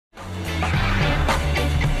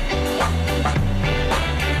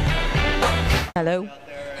Hello?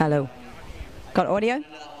 Hello. Got audio?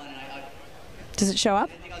 Does it show up?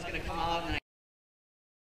 Here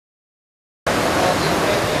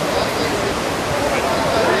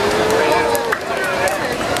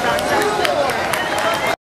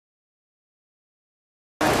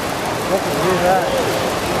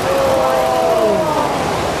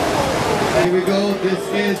we go. This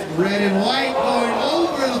is red and white going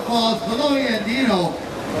over the falls. Bologna Dino.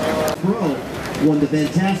 Pro won the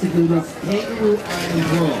fantastic noodles Kangaroo Island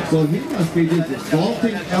Pro. So he must be just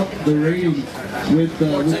vaulting up the ratings with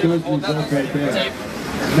those results right there.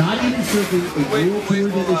 Not even surfing a World Tour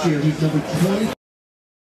this year. He's number 20.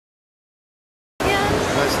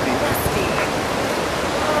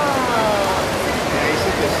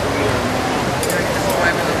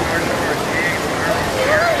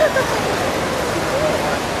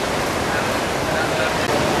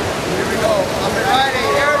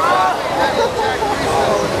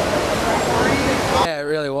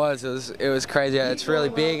 It was crazy. It's really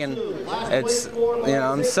big, and it's,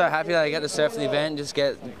 I'm so happy that I get to surf the event and just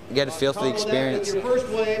get a feel for the experience.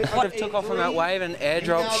 I took off on that wave and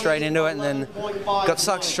airdropped straight into it, and then got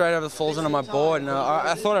sucked straight over the falls onto my board, and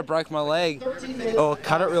I thought I broke my leg or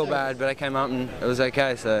cut it real bad, but I came up and it was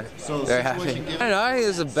okay, so very happy. I don't know, I think it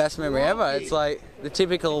was the best memory ever. It's like the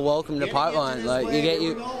typical welcome to Pipeline. Like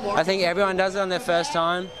I think everyone does it on their first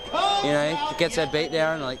time. Gets their beat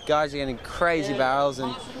down. Like guys are getting crazy barrels,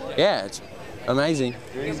 and yeah, it's amazing.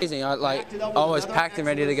 I was packed and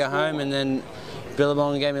ready to go home, and then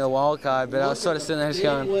Billabong gave me the wild card. But I was sort of sitting there just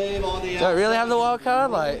going, do I really have the wild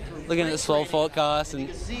card? Like looking at the swell forecast, and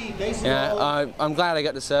I'm glad I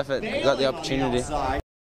got to surf it. Got the opportunity.